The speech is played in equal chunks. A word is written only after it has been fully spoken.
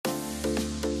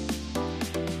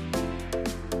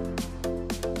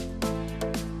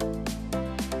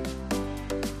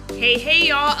Hey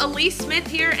y'all, Elise Smith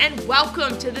here, and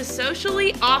welcome to the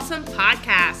Socially Awesome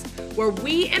Podcast, where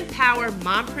we empower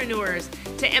mompreneurs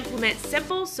to implement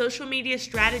simple social media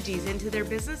strategies into their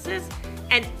businesses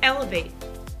and elevate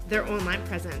their online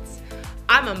presence.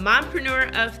 I'm a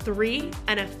mompreneur of three,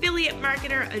 an affiliate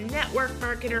marketer, a network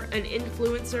marketer, an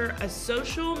influencer, a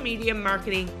social media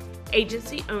marketing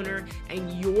agency owner,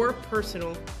 and your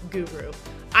personal guru.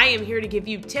 I am here to give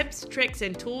you tips, tricks,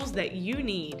 and tools that you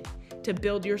need to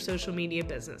build your social media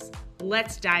business.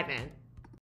 Let's dive in.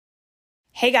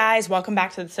 Hey guys, welcome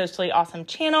back to the Socially Awesome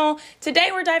channel. Today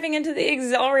we're diving into the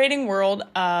exhilarating world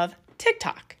of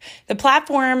TikTok, the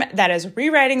platform that is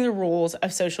rewriting the rules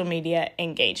of social media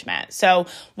engagement. So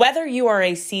whether you are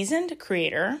a seasoned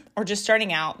creator or just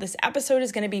starting out, this episode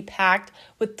is going to be packed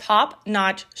with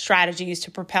top-notch strategies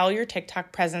to propel your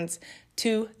TikTok presence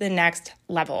to the next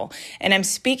level. And I'm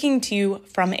speaking to you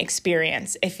from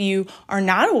experience. If you are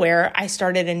not aware, I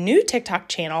started a new TikTok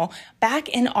channel back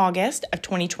in August of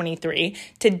 2023.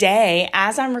 Today,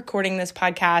 as I'm recording this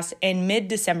podcast in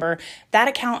mid-December, that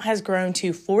account has grown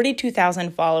to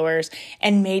 42,000 followers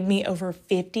and made me over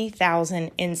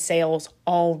 50,000 in sales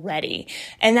already.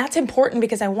 And that's important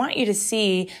because I want you to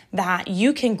see that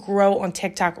you can grow on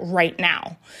TikTok right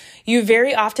now. You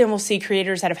very often will see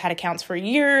creators that have had accounts for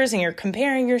years and you're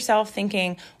comparing yourself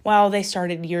thinking, well, they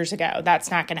started years ago. That's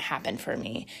not going to happen for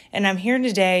me. And I'm here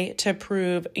today to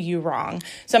prove you wrong.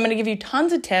 So I'm going to give you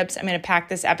tons of tips. I'm going to pack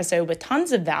this episode with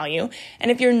tons of value. And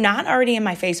if you're not already in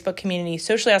my Facebook community,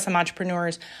 Socially Awesome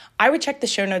Entrepreneurs, I would check the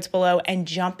show notes below and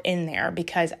jump in there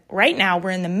because right now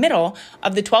we're in the middle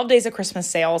of the 12 days of Christmas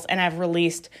sales and I've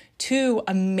released two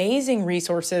amazing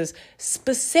resources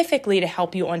specifically to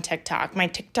help you on TikTok, my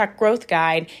TikTok growth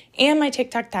guide and my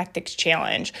TikTok tactics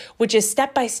challenge, which is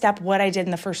step-by-step what I did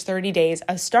in the first 30 days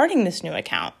of starting this new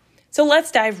account. So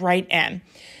let's dive right in.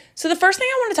 So the first thing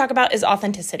I want to talk about is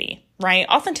authenticity, right?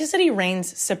 Authenticity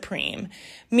reigns supreme,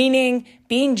 meaning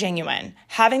being genuine,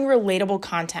 having relatable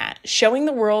content, showing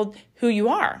the world who you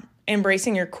are,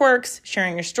 embracing your quirks,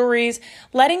 sharing your stories,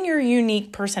 letting your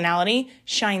unique personality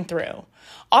shine through.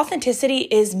 Authenticity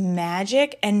is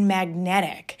magic and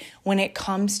magnetic when it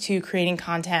comes to creating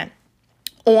content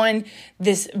on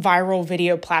this viral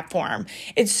video platform.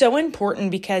 It's so important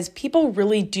because people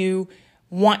really do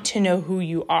want to know who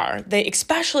you are. They,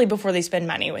 especially before they spend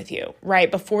money with you,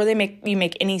 right? Before you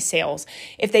make any sales.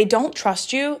 If they don't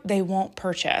trust you, they won't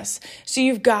purchase. So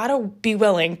you've got to be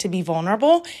willing to be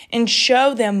vulnerable and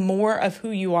show them more of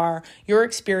who you are, your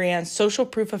experience, social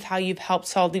proof of how you've helped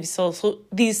solve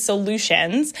these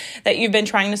solutions that you've been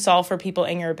trying to solve for people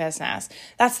in your business.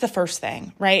 That's the first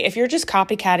thing, right? If you're just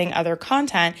copycatting other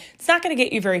content, it's not going to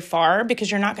get you very far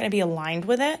because you're not going to be aligned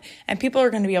with it and people are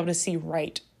going to be able to see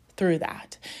right through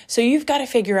that. So you've got to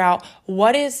figure out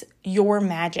what is your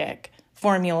magic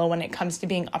formula when it comes to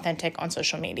being authentic on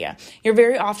social media. You're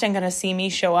very often going to see me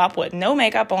show up with no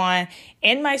makeup on,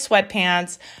 in my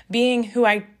sweatpants, being who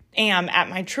I am at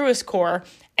my truest core,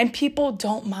 and people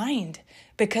don't mind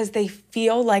because they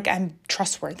feel like I'm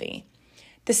trustworthy.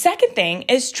 The second thing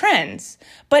is trends,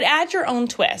 but add your own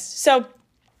twist. So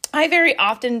I very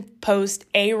often post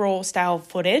A-roll style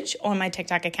footage on my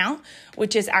TikTok account,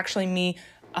 which is actually me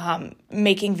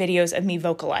making videos of me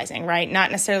vocalizing, right?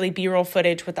 Not necessarily B-roll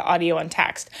footage with the audio and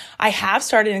text. I have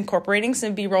started incorporating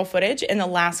some B-roll footage in the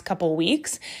last couple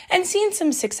weeks and seen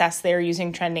some success there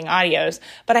using trending audios,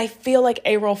 but I feel like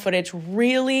A-roll footage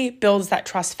really builds that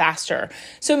trust faster.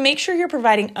 So make sure you're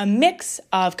providing a mix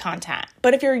of content.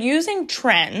 But if you're using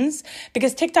trends,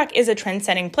 because TikTok is a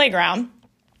trend-setting playground,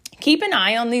 keep an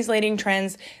eye on these leading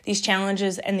trends, these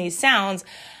challenges, and these sounds.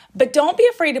 But don't be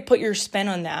afraid to put your spin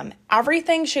on them.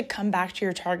 Everything should come back to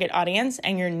your target audience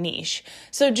and your niche.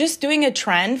 So just doing a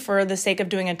trend for the sake of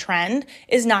doing a trend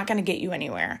is not going to get you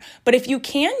anywhere. But if you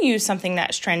can use something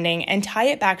that's trending and tie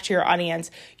it back to your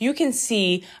audience, you can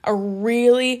see a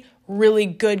really, really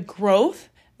good growth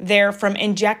there from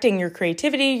injecting your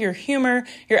creativity, your humor,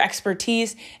 your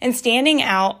expertise, and standing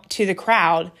out to the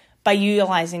crowd by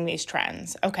utilizing these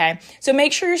trends, okay? So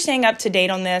make sure you're staying up to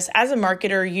date on this. As a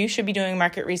marketer, you should be doing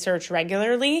market research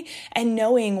regularly and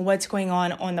knowing what's going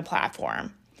on the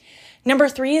platform. Number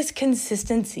 3 is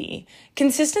consistency.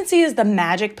 Consistency is the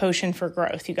magic potion for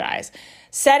growth, you guys.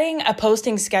 Setting a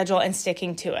posting schedule and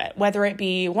sticking to it, whether it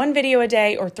be 1 video a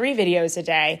day or 3 videos a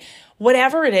day,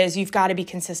 whatever it is, you've got to be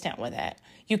consistent with it.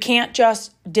 You can't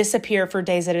just disappear for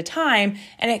days at a time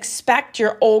and expect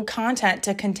your old content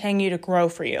to continue to grow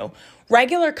for you.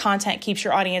 Regular content keeps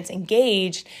your audience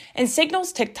engaged and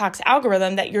signals TikTok's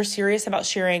algorithm that you're serious about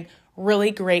sharing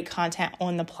really great content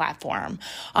on the platform.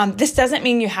 This doesn't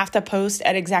mean you have to post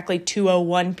at exactly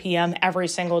 2:01 p.m. every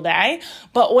single day,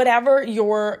 but whatever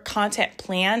your content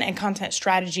plan and content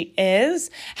strategy is,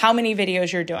 how many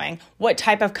videos you're doing, what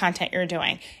type of content you're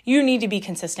doing, you need to be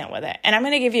consistent with it. And I'm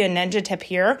going to give you a ninja tip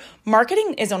here.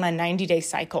 Marketing is on a 90-day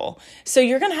cycle. So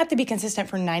you're going to have to be consistent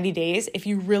for 90 days if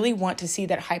you really want to see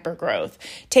that hyper growth.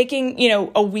 Taking,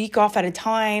 a week off at a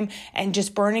time and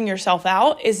just burning yourself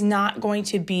out is not going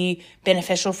to be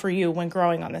beneficial for you when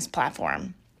growing on this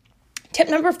platform. Tip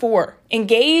number 4,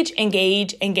 engage.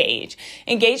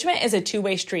 Engagement is a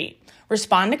two-way street.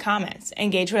 Respond to comments,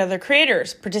 engage with other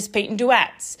creators, participate in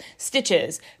duets,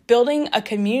 stitches. Building a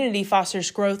community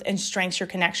fosters growth and strengthens your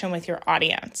connection with your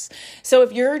audience. So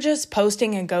if you're just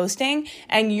posting and ghosting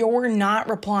and you're not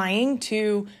replying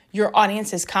to your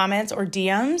audience's comments or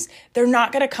DMs, they're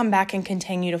not going to come back and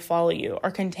continue to follow you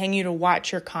or continue to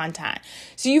watch your content.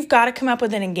 So you've got to come up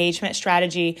with an engagement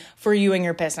strategy for you and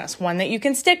your business, one that you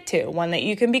can stick to, one that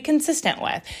you can be consistent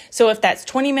with. So if that's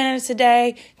 20 minutes a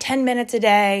day, 10 minutes a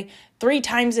day, 3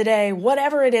 times a day,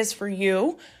 whatever it is for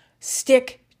you,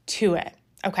 stick to it.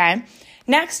 Okay.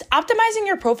 Next, optimizing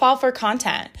your profile for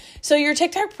content. So your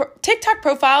TikTok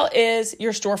profile is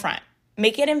your storefront.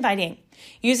 Make it inviting.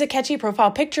 Use a catchy profile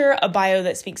picture, a bio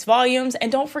that speaks volumes,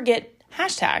 and don't forget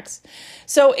hashtags.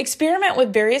 So experiment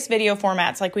with various video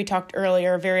formats like we talked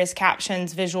earlier, various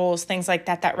captions, visuals, things like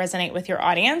that resonate with your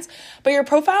audience, but your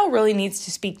profile really needs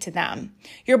to speak to them.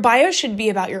 Your bio should be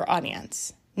about your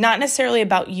audience, not necessarily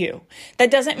about you.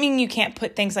 That doesn't mean you can't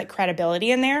put things like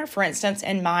credibility in there. For instance,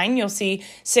 in mine, you'll see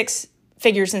 6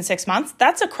 figures in 6 months.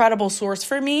 That's a credible source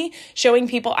for me, showing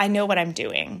people I know what I'm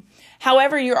doing.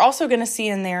 However, you're also going to see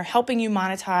in there helping you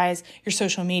monetize your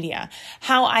social media,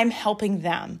 how I'm helping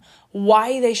them,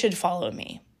 why they should follow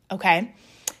me. Okay.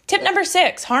 Tip number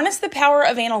 6, harness the power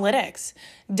of analytics.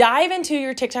 Dive into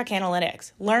your TikTok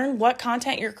analytics. Learn what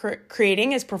content you're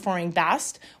creating is performing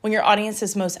best when your audience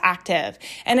is most active,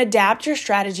 and adapt your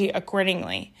strategy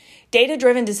accordingly.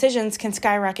 Data-driven decisions can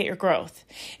skyrocket your growth.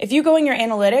 If you go in your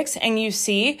analytics and you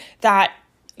see that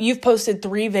you've posted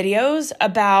 3 videos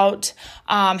about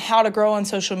how to grow on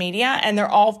social media and they're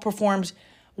all performed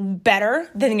better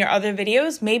than your other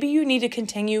videos, maybe you need to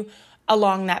continue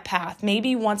along that path.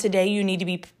 Maybe once a day you need to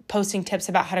be posting tips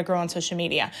about how to grow on social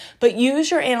media, but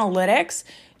use your analytics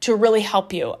to really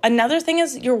help you. Another thing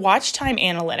is your watch time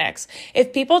analytics.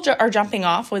 If people are jumping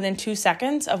off within 2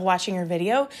 seconds of watching your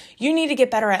video, you need to get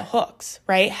better at hooks,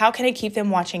 right? How can I keep them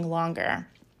watching longer?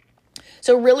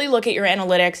 So really look at your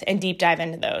analytics and deep dive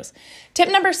into those. Tip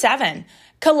number 7,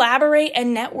 collaborate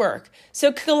and network.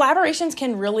 So collaborations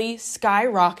can really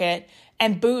skyrocket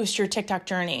and boost your TikTok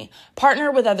journey.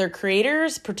 Partner with other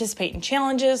creators, participate in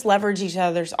challenges, leverage each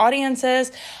other's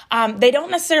audiences. They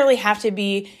don't necessarily have to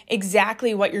be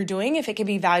exactly what you're doing if it can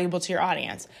be valuable to your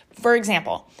audience. For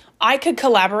example, I could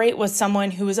collaborate with someone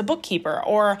who is a bookkeeper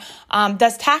or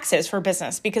does taxes for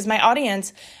business, because my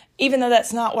audience, even though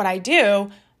that's not what I do,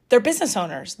 they're business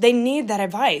owners. They need that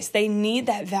advice. They need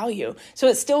that value. So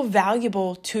it's still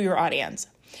valuable to your audience.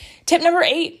 Tip number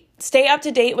 8, stay up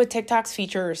to date with TikTok's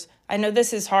features. I know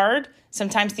this is hard.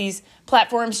 Sometimes these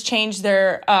platforms change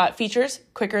their features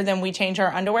quicker than we change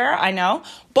our underwear. I know,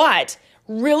 but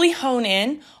really hone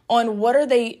in on what are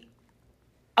they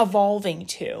evolving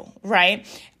to, right?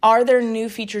 Are there new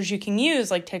features you can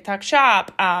use like TikTok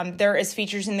Shop? There is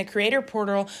features in the creator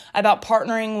portal about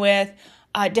partnering with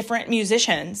different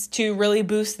musicians to really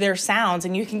boost their sounds,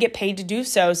 and you can get paid to do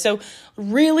so. So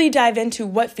really dive into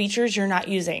what features you're not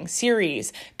using,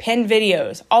 series, pinned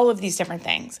videos, all of these different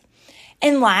things.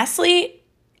 And lastly,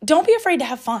 don't be afraid to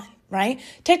have fun, right?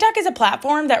 TikTok is a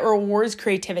platform that rewards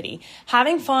creativity.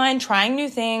 Having fun, trying new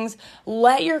things,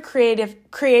 let your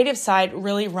creative side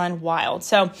really run wild.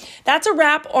 So that's a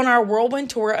wrap on our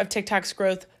whirlwind tour of TikTok's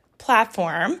growth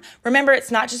platform. Remember,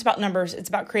 it's not just about numbers, it's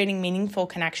about creating meaningful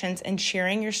connections and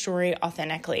sharing your story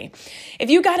authentically.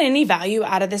 If you got any value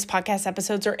out of this podcast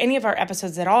episodes or any of our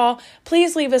episodes at all,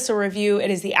 please leave us a review. It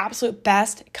is the absolute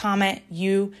best comment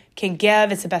you can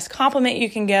give. It's the best compliment you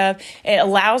can give. It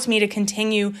allows me to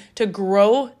continue to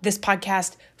grow this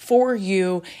podcast for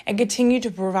you and continue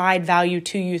to provide value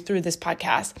to you through this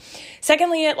podcast.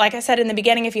 Secondly, like I said in the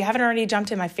beginning, if you haven't already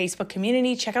jumped in my Facebook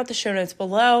community, check out the show notes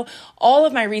below. All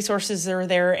of my resources are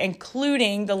there,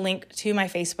 including the link to my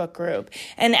Facebook group.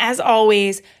 And as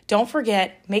always, don't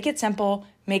forget, make it simple,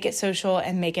 make it social,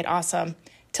 and make it awesome.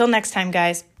 Till next time,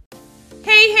 guys.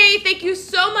 Hey, thank you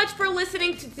so much for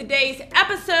listening to today's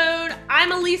episode.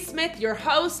 I'm Elise Smith, your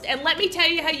host, and let me tell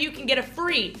you how you can get a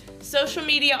free social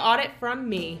media audit from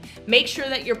me. Make sure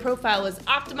that your profile is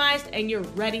optimized and you're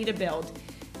ready to build.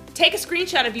 Take a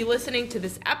screenshot of you listening to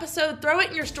this episode, throw it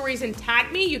in your stories and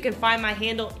tag me. You can find my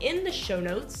handle in the show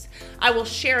notes. I will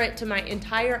share it to my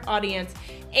entire audience,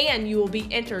 and you will be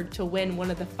entered to win one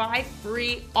of the 5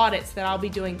 free audits that I'll be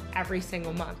doing every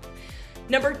single month.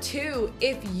 Number 2,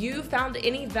 if you found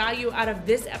any value out of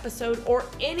this episode or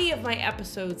any of my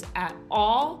episodes at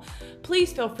all,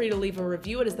 please feel free to leave a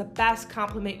review. It is the best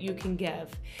compliment you can give.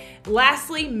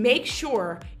 Lastly, make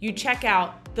sure you check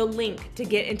out the link to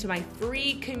get into my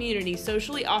free community,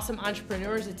 Socially Awesome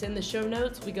Entrepreneurs. It's in the show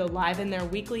notes. We go live in there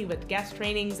weekly with guest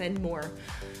trainings and more.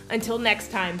 Until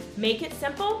next time, make it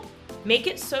simple, make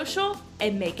it social,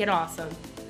 and make it awesome.